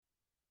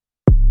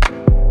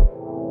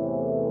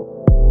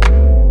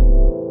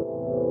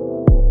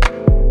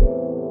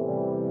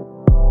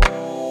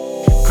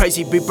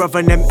crazy big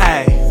brother named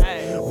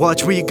A.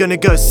 Watch what you gonna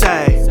go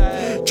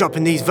say.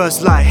 Dropping these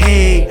verses like,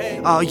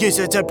 hey, I'll use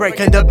it to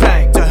break in the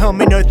bank. To help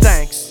me, no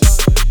thanks.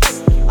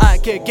 I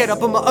can't get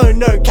up on my own,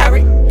 no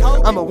carry.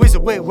 I'm a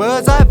wizard with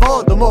words, I have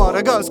all the more.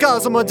 I got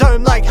scars on my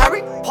dome like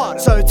Harry Potter.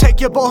 So take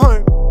your ball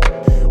home,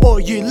 or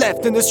you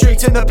left in the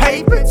streets and the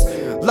pavements.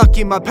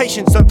 Lucky my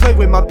patience, don't play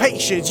with my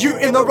patience. You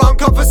in the wrong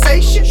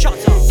conversation.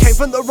 Came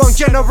from the wrong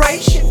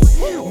generation.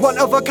 One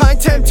of a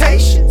kind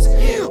temptations.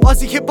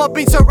 Aussie hip hop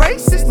being so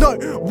racist. No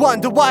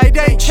wonder why it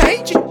ain't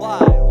changing.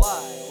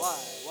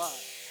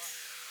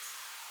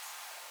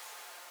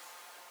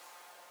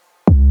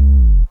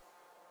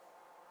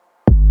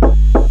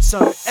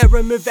 So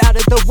Aaron, move out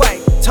of the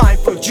way. Time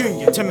for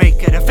Junior to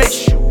make it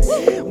official.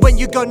 When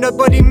you got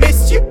nobody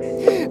miss you.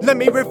 Let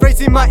me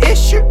rephrase my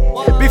issue.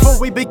 Before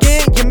we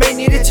begin, you may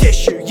need a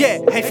tissue. Yeah,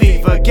 hay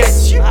fever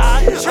gets you.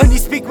 Only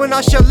speak when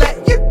I shall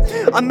let you.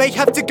 I may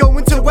have to go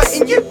into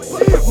wetting you.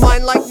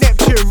 Mine like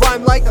Neptune,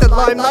 rhyme like the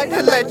limelight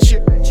that led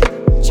you.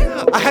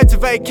 I had to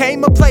vacate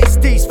my place.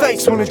 These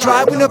fakes wanna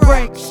drive when it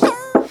breaks.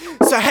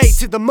 So hey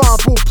to the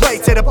marble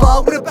plates at a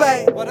bar with a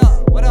babe. What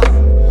up? What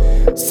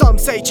up? Some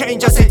say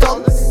change, I say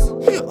dollars.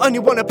 Only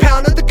want a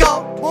pound of the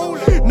gold.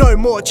 No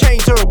more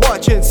chains or a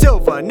watch in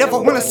silver. Never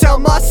wanna sell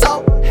my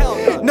soul.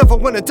 Never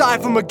wanna die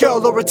from a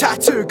girl or a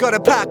tattoo. Got a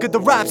pack of the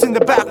raps in the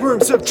back room.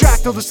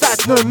 Subtract all the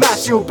stats, no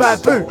match, you'll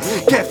baboon.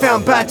 Get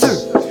found bad too.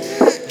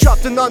 Drop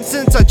the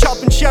nonsense, I chop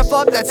and chef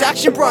up, that's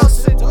action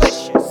bros.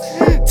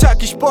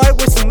 Turkish boy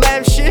with some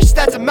lamb shish,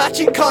 that's a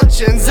matching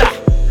conscience.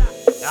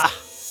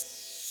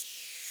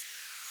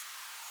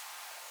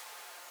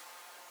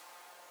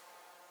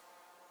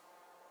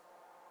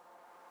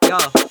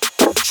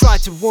 Try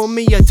to warn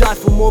me, I die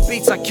for more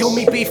beats, I kill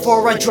me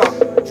before I drop.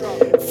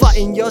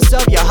 Fighting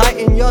yourself, you're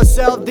hiding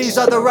yourself, these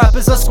other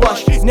rappers are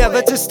squashed.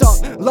 Never to stop,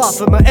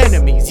 laugh at my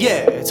enemies,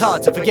 yeah, it's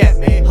hard to forget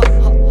me.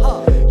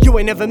 You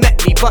ain't never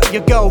met me, but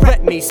your girl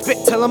rep me. Spit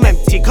till I'm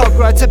empty,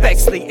 Cogra to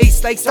Bexley,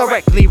 East Lakes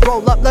directly.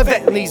 Roll up the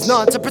Bentleys,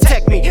 none to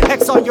protect me.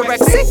 X on your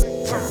exit.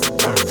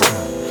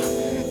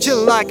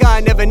 Chillin' like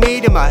I never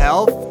needed my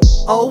help.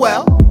 Oh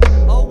well.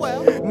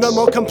 No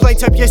more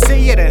complaints, hope you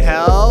see it in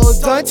hell.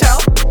 Don't tell.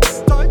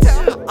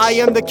 I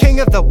am the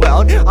king of the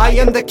world. I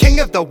am the king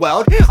of the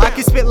world. I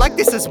can spit like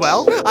this as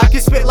well. I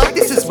can spit like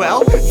this as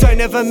well. Don't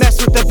ever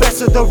mess with the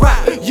best of the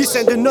rap. You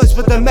send the notes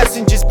but the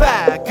messenger's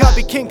back. I'll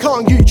be King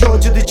Kong, you draw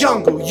to the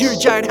jungle. You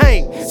Jared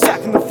Hayne,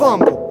 sacking the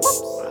fumble.